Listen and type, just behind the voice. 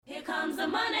the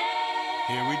money.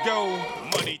 Here we go.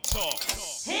 Money talk.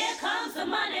 Here comes the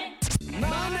money.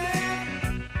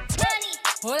 Money.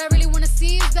 All I really want to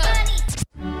see is the money.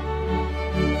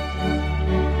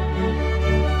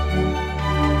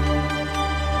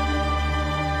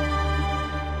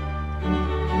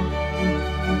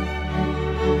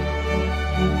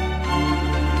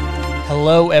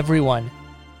 Hello, everyone.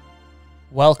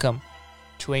 Welcome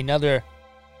to another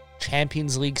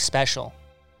Champions League special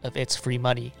of It's Free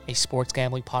Money, a sports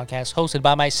gambling podcast hosted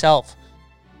by myself,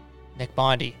 Nick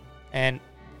Bondi. And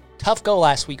tough go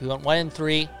last week. We went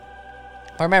 1-3.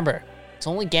 But remember, it's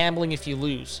only gambling if you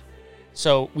lose.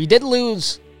 So we did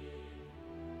lose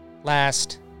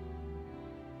last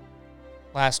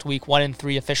week,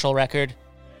 1-3 official record.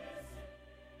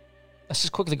 Let's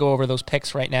just quickly go over those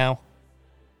picks right now.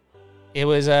 It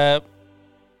was a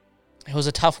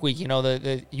tough week, you know,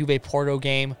 the Juve Porto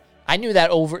game. I knew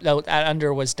that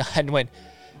under was done when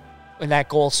that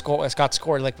goal got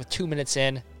scored like with 2 minutes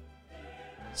in.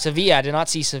 Sevilla, I did not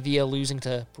see Sevilla losing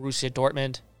to Borussia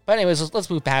Dortmund. But anyways, let's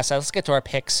move past that. Let's get to our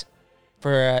picks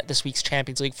for this week's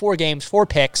Champions League. 4 games, 4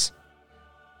 picks.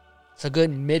 It's a good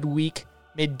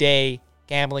midday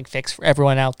gambling fix for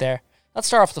everyone out there. Let's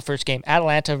start off with the first game.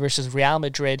 Atalanta versus Real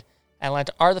Madrid.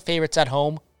 Atalanta are the favorites at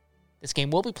home. This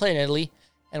game will be played in Italy.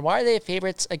 And why are they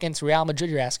favorites against Real Madrid,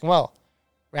 you're asking? Well,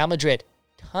 Real Madrid,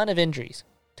 ton of injuries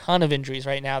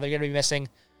right now. They're going to be missing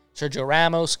Sergio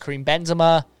Ramos, Karim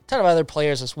Benzema, a ton of other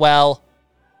players as well.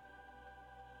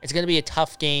 It's going to be a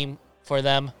tough game for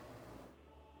them.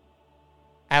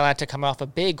 Atalanta coming off a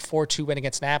big 4-2 win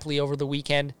against Napoli over the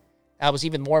weekend. That was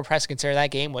even more impressive considering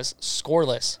that game was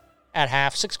scoreless at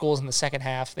half. 6 goals in the second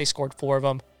half. They scored 4 of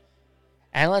them.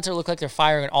 Atalanta look like they're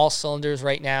firing on all cylinders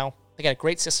right now. They got a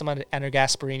great system under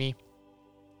Gasperini.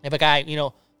 They have a guy,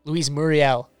 Luis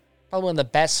Muriel, probably one of the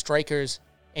best strikers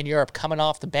in Europe coming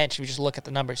off the bench if you just look at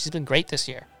the numbers. He's been great this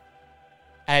year.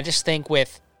 And I just think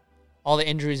with all the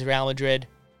injuries Real Madrid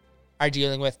are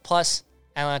dealing with, plus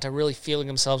Atalanta really feeling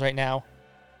themselves right now,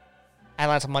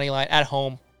 Atalanta moneyline at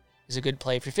home is a good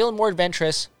play. If you're feeling more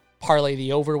adventurous, parlay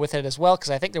the over with it as well, because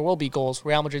I think there will be goals.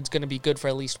 Real Madrid's going to be good for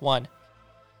at least one.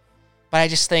 But I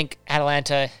just think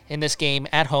Atalanta in this game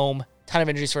at home, ton of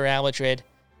injuries for Real Madrid,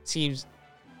 seems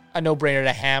a no-brainer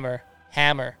to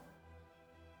hammer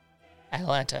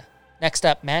Atalanta. Next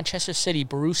up, Manchester City,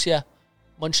 Borussia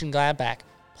Mönchengladbach.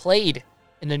 Played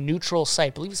in a neutral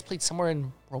site. I believe it's played somewhere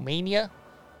in Romania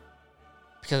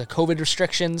because of COVID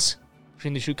restrictions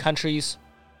between the two countries.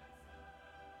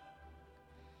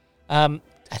 I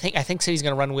think City's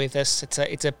going to run away with this.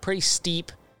 It's a pretty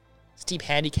steep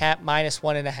handicap,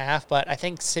 -1.5. But I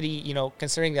think City,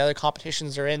 considering the other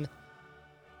competitions they're in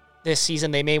this season,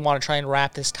 they may want to try and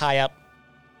wrap this tie up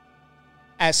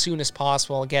as soon as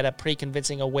possible and get a pretty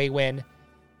convincing away win.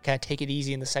 Kind of take it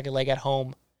easy in the second leg at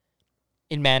home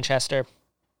in Manchester.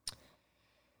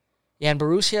 Yeah, and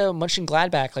Borussia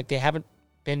Mönchengladbach, they haven't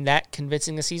been that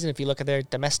convincing this season if you look at their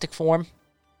domestic form.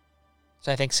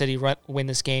 So I think City win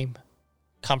this game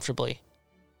comfortably.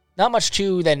 Not much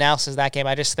to the analysis of that game.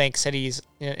 I just think City's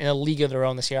in a league of their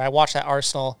own this year. I watched that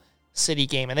Arsenal-City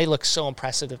game, and they look so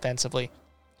impressive defensively.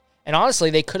 And honestly,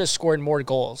 they could have scored more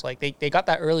goals. They got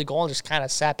that early goal and just kind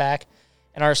of sat back,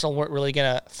 and Arsenal weren't really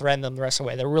going to threaten them the rest of the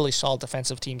way. They're a really solid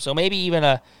defensive team. So maybe even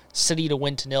a City to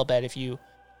win to 0 bet if you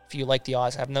like the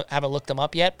odds. I haven't looked them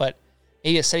up yet, but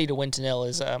maybe a City to win to 0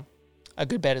 is a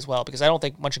good bet as well, because I don't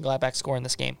think Mönchengladbach score in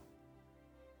this game.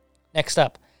 Next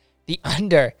up, the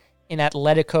under in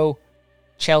Atletico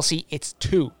Chelsea. It's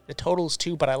 2. The total is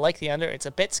 2, but I like the under. It's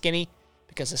a bit skinny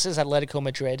because this is Atletico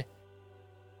Madrid.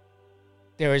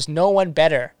 There is no one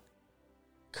better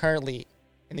currently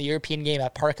in the European game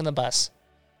at parking the bus,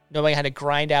 knowing how to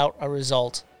grind out a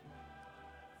result,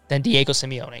 than Diego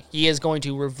Simeone. He is going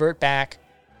to revert back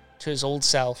to his old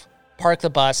self, park the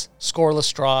bus,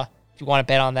 scoreless draw, if you want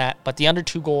to bet on that. But the under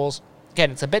 2 goals, again,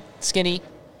 it's a bit skinny.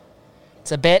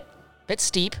 It's a bit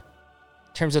steep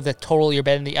in terms of the total you're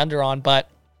betting the under on, but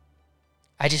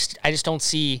I just don't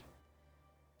see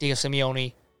Diego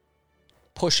Simeone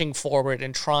pushing forward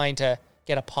and trying to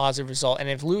get a positive result. And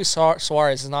if Luis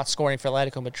Suarez is not scoring for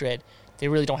Atletico Madrid, they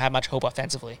really don't have much hope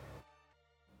offensively.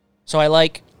 So I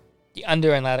like the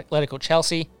under in Atletico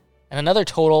Chelsea. And another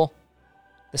total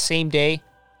the same day,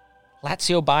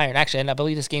 Lazio Bayern. Actually, and I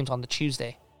believe this game's on the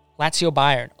Tuesday. Lazio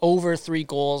Bayern, over 3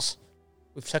 goals.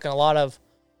 We've taken a lot of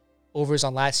overs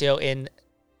on Lazio in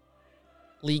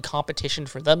league competition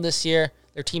for them this year.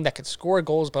 They're a team that can score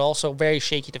goals, but also very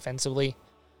shaky defensively.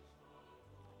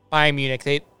 Bayern Munich,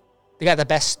 they got the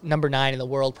best number 9 in the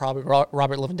world, probably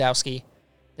Robert Lewandowski.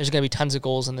 There's going to be tons of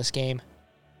goals in this game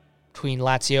between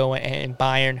Lazio and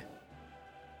Bayern.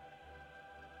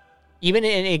 Even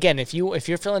again, if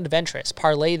you're feeling adventurous,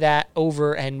 parlay that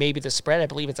over and maybe the spread. I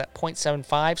believe it's at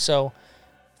 0.75. So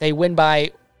if they win by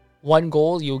 1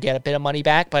 goal, you'll get a bit of money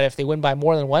back. But if they win by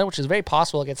more than 1, which is very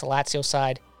possible against the Lazio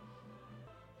side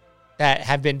that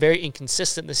have been very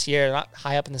inconsistent this year, not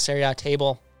high up in the Serie A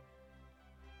table,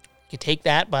 you take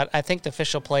that. But I think the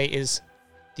official play is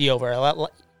the over.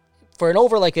 For an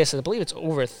over like this, I believe it's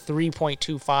over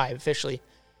 3.25 officially.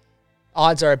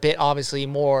 Odds are a bit obviously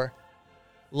more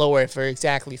lower for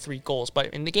exactly 3 goals.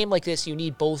 But in a game like this, you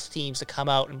need both teams to come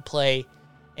out and play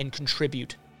and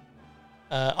contribute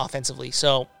offensively.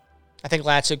 So I think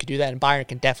Lazio could do that, and Bayern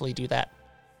can definitely do that.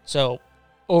 So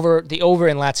over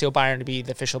in Lazio Bayern to be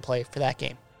the official play for that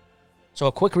game. So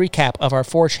a quick recap of our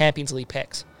 4 Champions League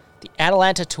picks. The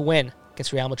Atalanta to win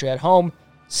against Real Madrid at home.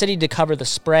 City to cover the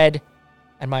spread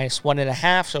at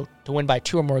 -1.5, so to win by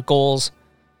 2 or more goals.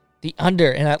 The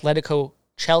under in Atletico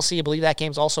Chelsea, I believe that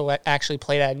game's also actually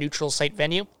played at a neutral site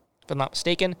venue, if I'm not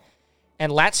mistaken.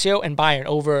 And Lazio and Bayern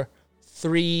over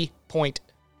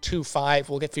 3.25.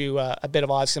 We'll get through a bit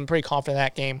of odds. I'm pretty confident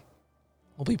that game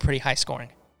will be pretty high scoring.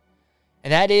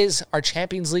 And that is our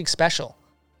Champions League special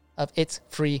of It's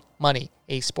Free Money,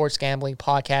 a sports gambling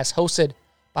podcast hosted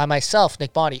by myself,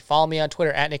 Nick Bondi. Follow me on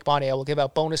Twitter at Nick Bondi. I will give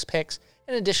out bonus picks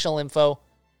and additional info.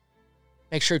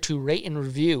 Make sure to rate and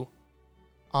review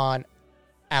on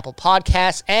Apple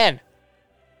Podcasts. And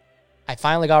I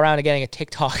finally got around to getting a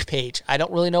TikTok page. I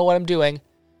don't really know what I'm doing,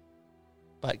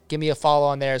 but give me a follow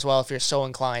on there as well if you're so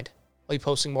inclined. I'll be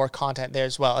posting more content there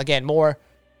as well. Again, more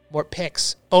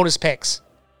picks, bonus picks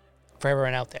for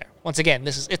everyone out there. Once again,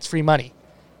 this is It's Free Money,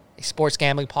 a sports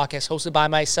gambling podcast hosted by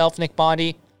myself, Nick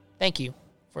Bondi. Thank you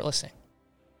for listening.